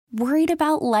Worried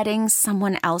about letting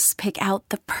someone else pick out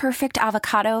the perfect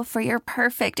avocado for your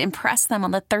perfect impress them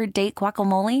on the third date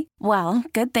guacamole? Well,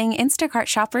 good thing Instacart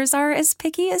shoppers are as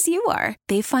picky as you are.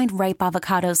 They find ripe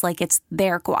avocados like it's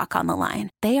their guac on the line.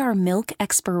 They are milk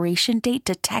expiration date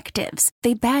detectives.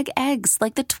 They bag eggs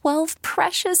like the 12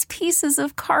 precious pieces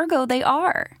of cargo they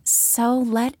are. So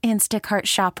let Instacart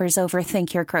shoppers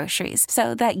overthink your groceries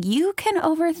so that you can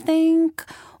overthink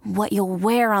what you'll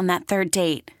wear on that third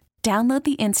date. Download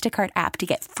the Instacart app to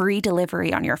get free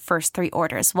delivery on your first 3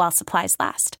 orders while supplies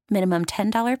last. Minimum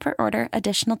 $10 per order.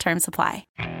 Additional terms apply.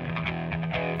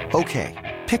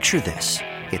 Okay, picture this.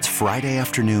 It's Friday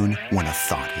afternoon when a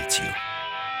thought hits you.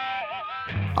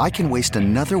 I can waste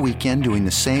another weekend doing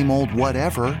the same old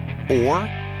whatever, or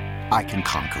I can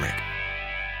conquer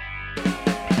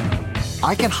it.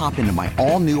 I can hop into my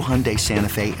all-new Hyundai Santa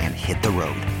Fe and hit the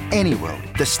road. Any road.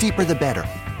 The steeper, the better.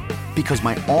 Because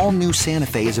my all-new Santa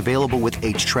Fe is available with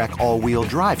H-Track all-wheel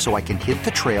drive, so I can hit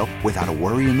the trail without a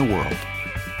worry in the world.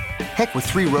 Heck, with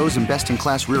 3 rows and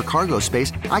best-in-class rear cargo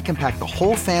space, I can pack the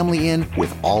whole family in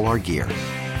with all our gear.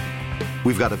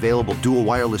 We've got available dual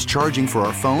wireless charging for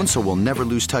our phones, so we'll never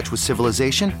lose touch with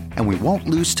civilization, and we won't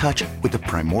lose touch with the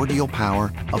primordial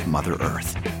power of Mother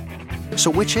Earth.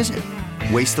 So which is it?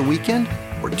 Waste the weekend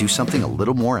or do something a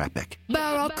little more epic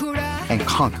and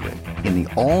conquer it in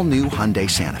the all-new Hyundai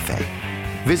Santa Fe.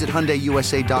 Visit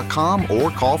HyundaiUSA.com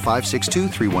or call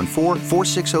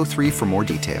 562-314-4603 for more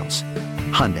details.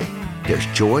 Hyundai, there's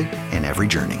joy in every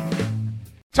journey.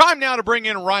 Time now to bring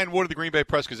in Ryan Wood of the Green Bay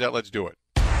Press-Gazette. Let's do it.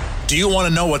 Do you want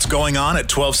to know what's going on at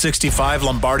 1265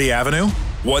 Lombardi Avenue?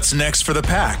 What's next for the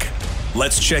Pack?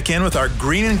 Let's check in with our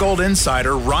Green and Gold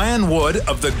insider, Ryan Wood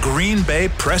of the Green Bay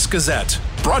Press-Gazette.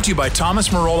 Brought to you by Thomas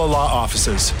Marola Law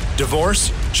Offices.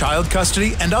 Divorce, child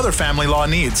custody, and other family law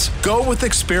needs. Go with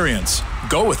experience.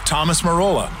 Go with Thomas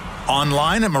Marola.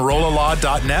 Online at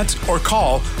marolalaw.net or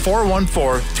call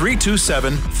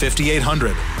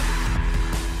 414-327-5800.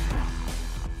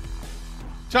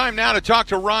 Time now to talk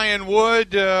to Ryan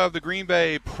Wood of the Green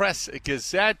Bay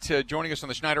Press-Gazette, joining us on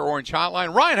the Schneider Orange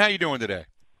Hotline. Ryan, how you doing today?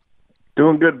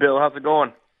 Doing good, Bill. How's it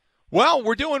going? Well,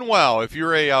 we're doing well. If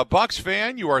you're a Bucks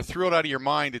fan, you are thrilled out of your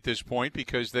mind at this point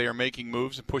because they are making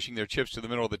moves and pushing their chips to the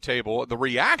middle of the table. The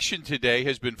reaction today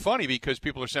has been funny because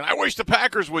people are saying, I wish the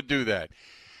Packers would do that.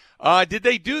 Did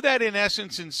they do that in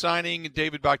essence in signing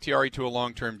David Bakhtiari to a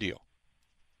long-term deal?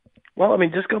 Well, I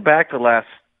mean, just go back to the last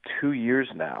 2 years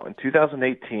now. In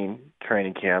 2018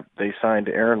 training camp, they signed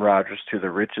Aaron Rodgers to the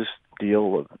richest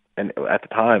deal at the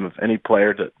time of any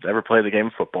player to ever play the game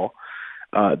of football.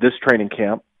 This training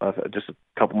camp, just a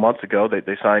couple months ago,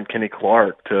 they signed Kenny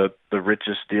Clark to the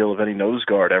richest deal of any nose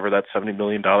guard ever, that $70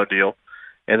 million deal.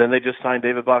 And then they just signed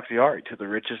David Bakhtiari to the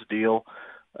richest deal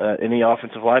any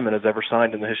offensive lineman has ever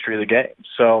signed in the history of the game.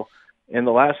 So in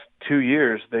the last 2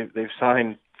 years, they've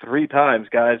signed 3 times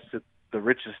guys to the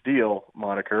richest deal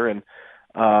moniker. And,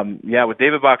 with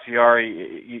David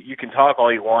Bakhtiari, you can talk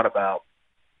all you want about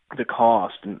the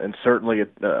cost, and certainly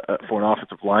for an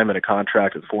offensive lineman, a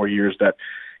contract of 4 years that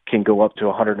can go up to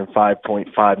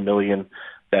 $105.5 million,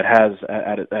 that has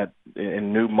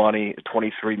in new money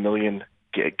 $23 million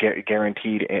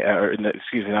guaranteed,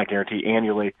 not guaranteed,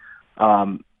 annually,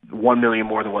 $1 million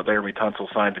more than what Laremy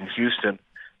Tunsil signed in Houston.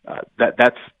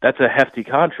 That's a hefty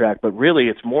contract, but really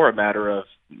it's more a matter of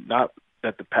not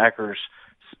that the Packers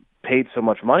paid so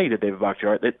much money to David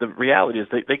Bakhtiari. The reality is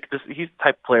he's the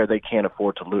type of player they can't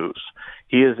afford to lose.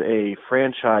 He is a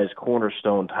franchise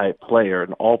cornerstone type player,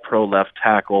 an all-pro left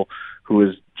tackle who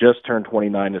has just turned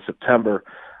 29 in September.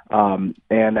 And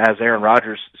as Aaron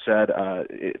Rodgers said,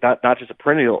 not just a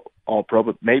perennial all-pro,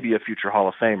 but maybe a future Hall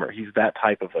of Famer. He's that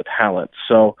type of a talent.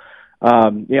 So,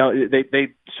 they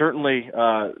certainly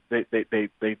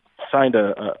they signed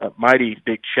a mighty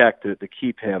big check to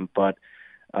keep him, but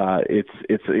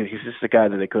he's just a guy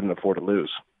that they couldn't afford to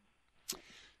lose.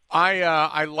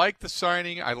 I like the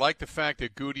signing. I like the fact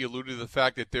that Goody alluded to the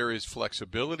fact that there is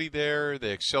flexibility there.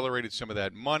 They accelerated some of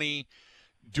that money.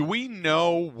 Do we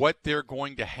know what they're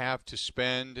going to have to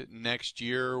spend next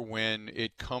year when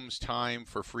it comes time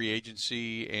for free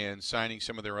agency and signing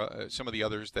some of the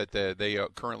others that they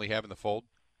currently have in the fold?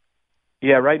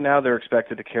 Yeah, right now they're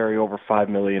expected to carry over $5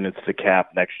 million into the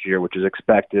cap next year, which is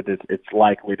expected. It's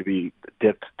likely to be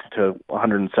dipped to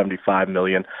 $175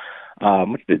 million,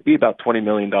 which would be about $20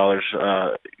 million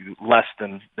less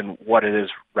than what it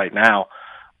is right now.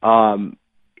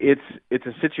 It's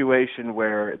a situation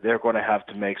where they're going to have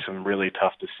to make some really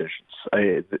tough decisions,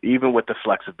 even with the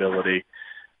flexibility.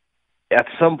 At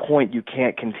some point, you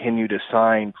can't continue to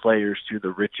sign players to the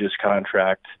richest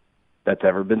contract that's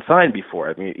ever been signed before.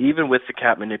 I mean, even with the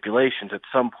cap manipulations, at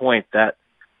some point that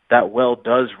well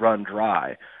does run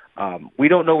dry. We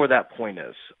don't know where that point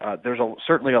is. There's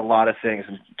certainly a lot of things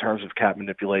in terms of cap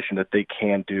manipulation that they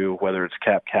can do, whether it's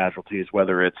cap casualties,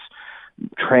 whether it's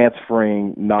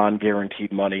transferring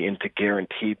non-guaranteed money into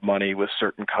guaranteed money with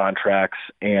certain contracts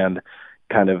and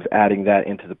kind of adding that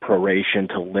into the proration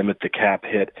to limit the cap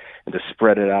hit and to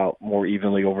spread it out more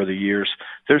evenly over the years.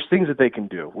 There's things that they can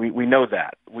do. We know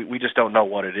that. We just don't know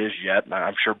what it is yet. And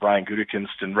I'm sure Brian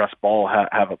Gutekunst and Russ Ball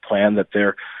have a plan that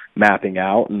they're mapping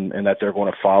out and that they're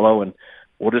going to follow. And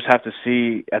we'll just have to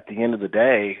see at the end of the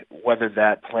day whether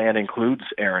that plan includes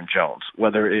Aaron Jones,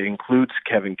 whether it includes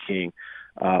Kevin King,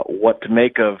 what to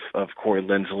make of Corey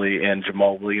Linsley and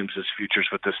Jamal Williams' futures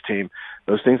with this team.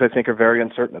 Those things I think are very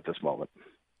uncertain at this moment.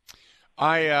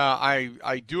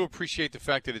 I do appreciate the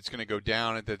fact that it's going to go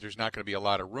down and that there's not going to be a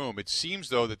lot of room. It seems,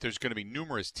 though, that there's going to be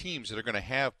numerous teams that are going to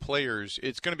have players.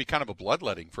 It's going to be kind of a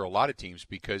bloodletting for a lot of teams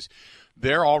because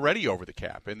they're already over the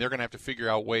cap, and they're going to have to figure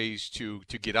out ways to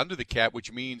get under the cap,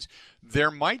 which means there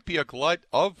might be a glut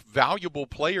of valuable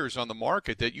players on the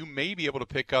market that you may be able to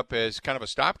pick up as kind of a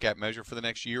stopgap measure for the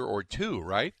next year or two,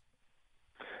 right?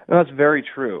 No, that's very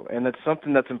true, and that's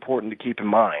something that's important to keep in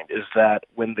mind, is that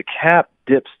when the cap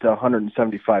dips to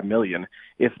 $175 million,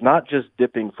 it's not just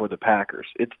dipping for the Packers.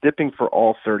 It's dipping for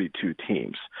all 32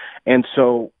 teams. And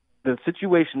so the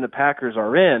situation the Packers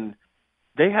are in,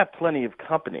 they have plenty of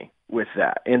company with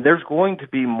that, and there's going to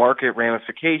be market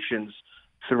ramifications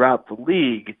throughout the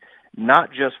league, not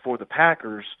just for the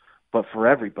Packers, but for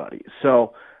everybody.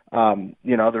 So,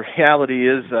 the reality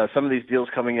is some of these deals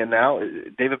coming in now,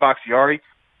 David Bakhtiari,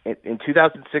 in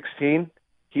 2016,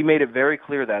 he made it very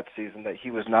clear that season that he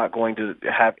was not going to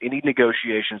have any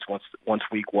negotiations once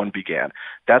week one began.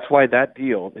 That's why that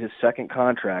deal, his second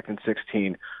contract in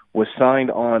 16, was signed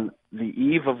on the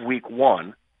eve of week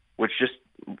one, which just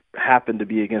happened to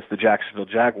be against the Jacksonville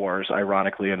Jaguars,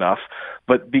 ironically enough.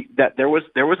 But that there was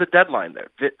a deadline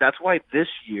there. That's why this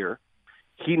year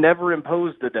he never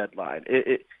imposed the deadline.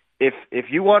 If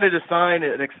you wanted to sign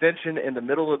an extension in the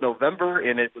middle of November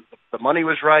and the money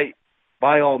was right,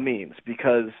 by all means,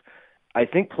 because I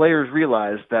think players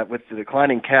realize that with the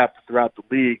declining cap throughout the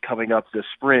league coming up this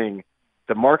spring,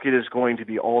 the market is going to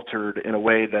be altered in a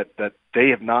way that they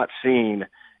have not seen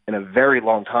in a very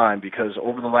long time, because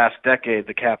over the last decade,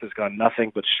 the cap has gone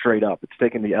nothing but straight up. It's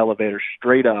taken the elevator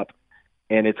straight up,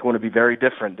 and it's going to be very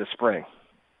different this spring.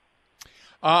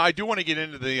 I do want to get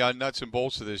into the nuts and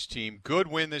bolts of this team. Good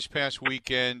win this past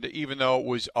weekend, even though it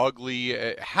was ugly.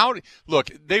 Look,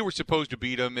 they were supposed to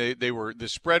beat them. The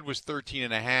spread was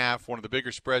 13.5, one of the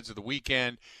bigger spreads of the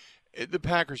weekend. The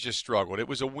Packers just struggled. It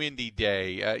was a windy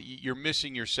day. You're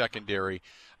missing your secondary.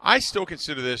 I still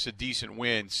consider this a decent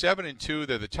win. 7-2,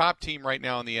 they're the top team right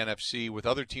now in the NFC, with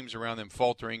other teams around them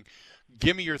faltering.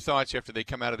 Give me your thoughts after they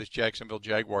come out of this Jacksonville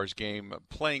Jaguars game,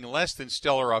 playing less than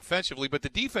stellar offensively, but the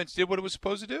defense did what it was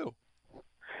supposed to do.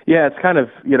 Yeah, it's kind of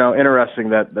interesting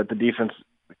that the defense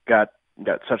got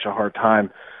such a hard time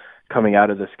coming out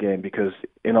of this game, because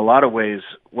in a lot of ways,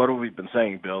 what have we been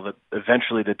saying, Bill, that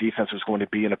eventually the defense was going to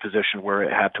be in a position where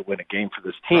it had to win a game for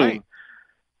this team. Right.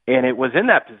 And it was in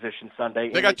that position Sunday.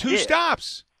 They got two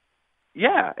stops.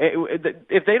 Yeah,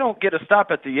 if they don't get a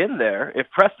stop at the end there, if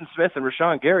Preston Smith and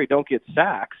Rashawn Gary don't get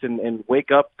sacks and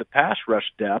wake up the pass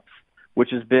rush depth, which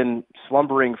has been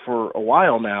slumbering for a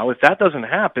while now, if that doesn't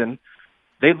happen,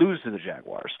 they lose to the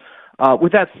Jaguars.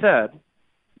 With that said,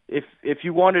 if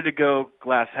you wanted to go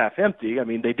glass half empty, I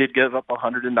mean, they did give up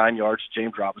 109 yards to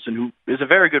James Robinson, who is a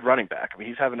very good running back. I mean,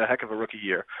 he's having a heck of a rookie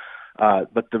year,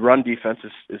 but the run defense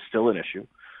is still an issue.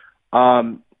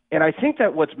 And I think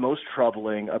that what's most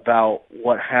troubling about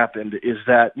what happened is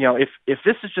that, if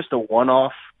this is just a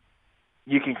one-off,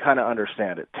 you can kind of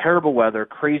understand it. Terrible weather,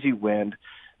 crazy wind.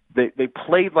 They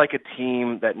played like a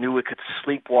team that knew it could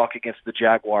sleepwalk against the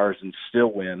Jaguars and still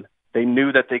win. They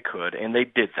knew that they could, and they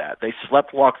did that. They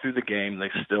sleptwalked through the game. They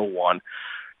still won.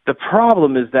 The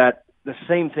problem is that the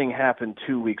same thing happened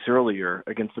 2 weeks earlier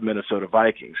against the Minnesota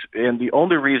Vikings. And the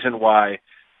only reason why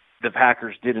the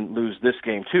Packers didn't lose this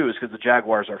game, too, is because the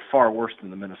Jaguars are far worse than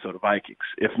the Minnesota Vikings.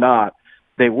 If not,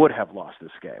 they would have lost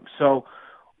this game. So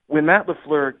when Matt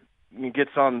LaFleur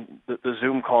gets on the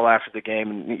Zoom call after the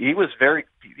game, and he was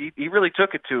he really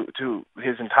took it to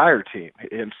his entire team,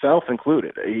 himself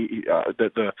included.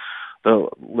 The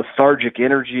lethargic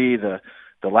energy, the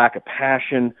lack of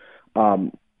passion,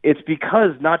 it's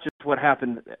because not just what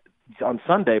happened on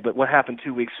Sunday, but what happened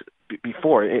 2 weeks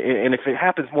before. And if it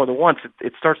happens more than once,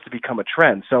 it starts to become a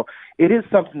trend. So it is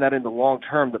something that in the long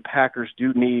term, the Packers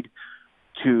do need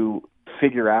to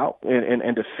figure out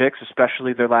and to fix,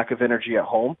 especially their lack of energy at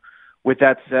home. With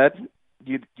that said,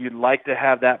 you'd like to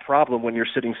have that problem when you're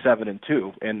sitting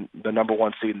 7-2 and the number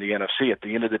one seed in the NFC. At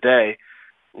the end of the day,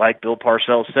 like Bill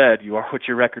Parcells said, you are what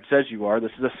your record says you are.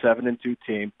 This is a 7-2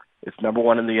 team. It's number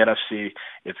one in the NFC.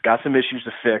 It's got some issues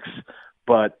to fix,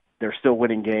 but they're still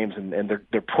winning games, and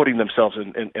they're putting themselves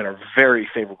in a very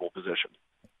favorable position.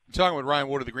 Talking with Ryan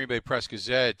Wood of the Green Bay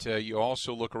Press-Gazette, you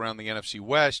also look around the NFC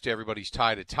West. Everybody's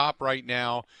tied at top right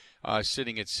now,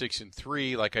 sitting at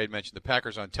 6-3. Like I had mentioned, the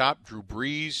Packers on top. Drew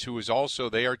Brees, who is also,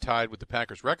 they are tied with the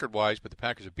Packers record-wise, but the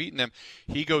Packers have beaten them.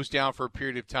 He goes down for a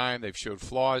period of time. They've showed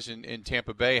flaws in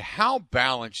Tampa Bay. How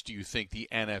balanced do you think the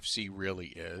NFC really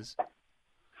is?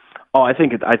 Oh, I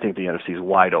think the NFC is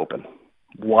wide open.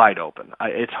 Wide open.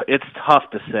 It's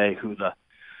tough to say who the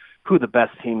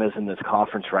best team is in this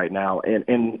conference right now. And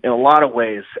in a lot of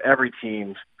ways, every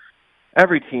team's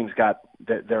got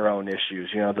their own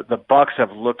issues. You know, the Bucs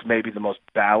have looked maybe the most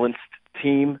balanced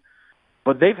team,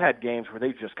 but they've had games where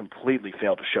they've just completely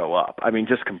failed to show up. I mean,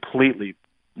 just completely,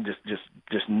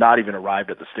 just not even arrived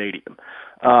at the stadium.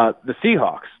 The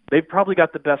Seahawks, they've probably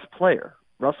got the best player.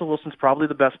 Russell Wilson's probably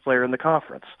the best player in the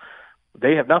conference.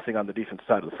 They have nothing on the defensive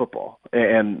side of the football.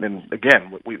 And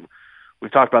again, we've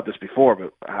talked about this before,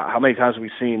 but how many times have we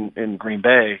seen in Green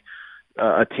Bay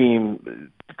a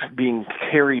team being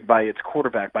carried by its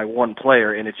quarterback, by one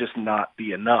player, and it just not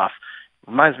be enough?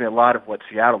 It reminds me a lot of what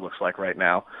Seattle looks like right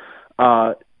now.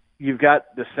 You've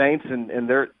got the Saints, and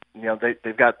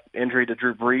they've got injury to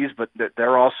Drew Brees, but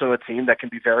they're also a team that can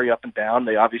be very up and down.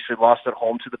 They obviously lost at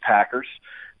home to the Packers.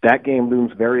 That game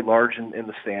looms very large in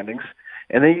the standings.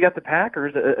 And then you got the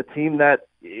Packers, a team that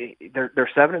they're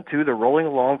 7-2. They're rolling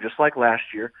along just like last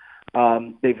year.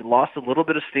 They've lost a little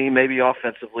bit of steam, maybe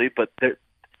offensively, but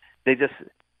they've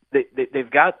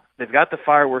got the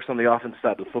fireworks on the offensive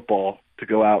side of the football to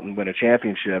go out and win a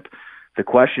championship. The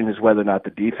question is whether or not the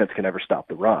defense can ever stop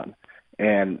the run.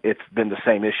 And it's been the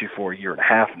same issue for a year and a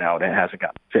half now, and it hasn't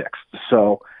gotten fixed.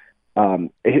 So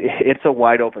it's a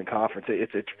wide open conference.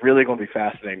 It's really going to be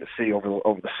fascinating to see over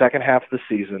the second half of the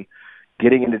season,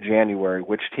 getting into January,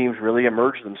 which teams really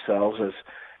emerge themselves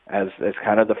as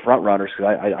kind of the front runners.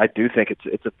 Because I do think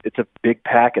it's a big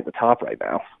pack at the top right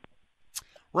now.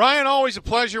 Ryan, always a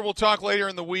pleasure. We'll talk later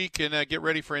in the week and get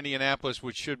ready for Indianapolis,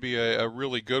 which should be a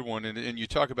really good one. And you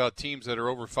talk about teams that are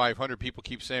over 500. People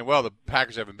keep saying, well, the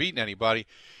Packers haven't beaten anybody.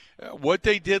 What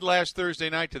they did last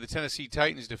Thursday night to the Tennessee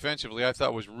Titans defensively, I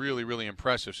thought was really, really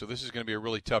impressive. So this is going to be a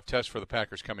really tough test for the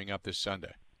Packers coming up this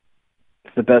Sunday.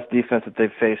 It's the best defense that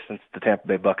they've faced since the Tampa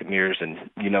Bay Buccaneers, and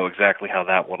you know exactly how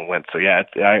that one went. So, yeah,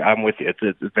 I'm with you. It's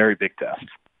a very big test.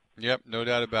 Yep, no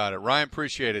doubt about it. Ryan,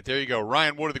 appreciate it. There you go.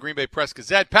 Ryan Wood of the Green Bay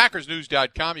Press-Gazette,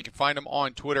 PackersNews.com. You can find him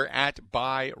on Twitter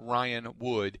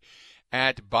 @ByRyanWood,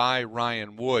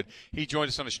 @ByRyanWood. He joined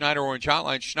us on the Schneider Orange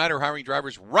Hotline. Schneider hiring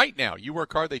drivers right now. You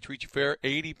work hard, they treat you fair.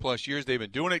 80-plus years they've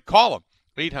been doing it. Call them.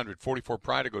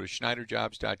 800-44-PRIDE or go to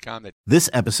SchneiderJobs.com. This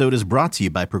episode is brought to you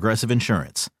by Progressive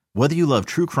Insurance. Whether you love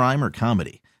true crime or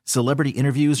comedy, celebrity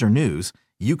interviews or news,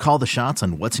 you call the shots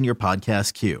on what's in your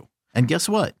podcast queue. And guess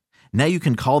what? Now you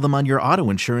can call them on your auto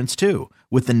insurance too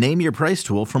with the Name Your Price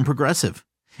tool from Progressive.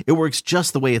 It works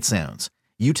just the way it sounds.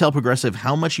 You tell Progressive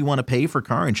how much you want to pay for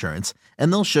car insurance,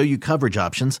 and they'll show you coverage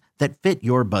options that fit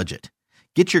your budget.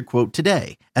 Get your quote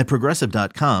today at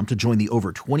Progressive.com to join the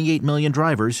over 28 million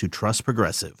drivers who trust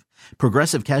Progressive.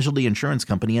 Progressive Casualty Insurance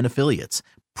Company and Affiliates.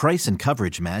 Price and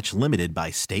coverage match limited by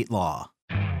state law.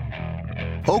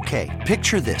 Okay,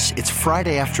 picture this. It's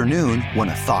Friday afternoon when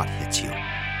a thought hits you.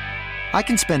 I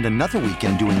can spend another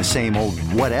weekend doing the same old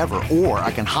whatever, or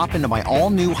I can hop into my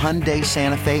all-new Hyundai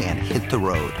Santa Fe and hit the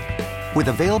road. With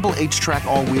available H-Track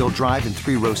all-wheel drive and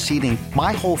 3-row seating,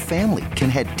 my whole family can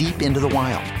head deep into the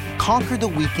wild. Conquer the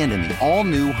weekend in the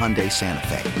all-new Hyundai Santa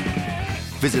Fe.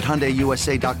 Visit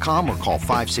HyundaiUSA.com or call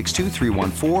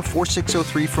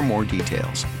 562-314-4603 for more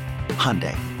details.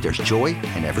 Hyundai, there's joy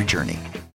in every journey.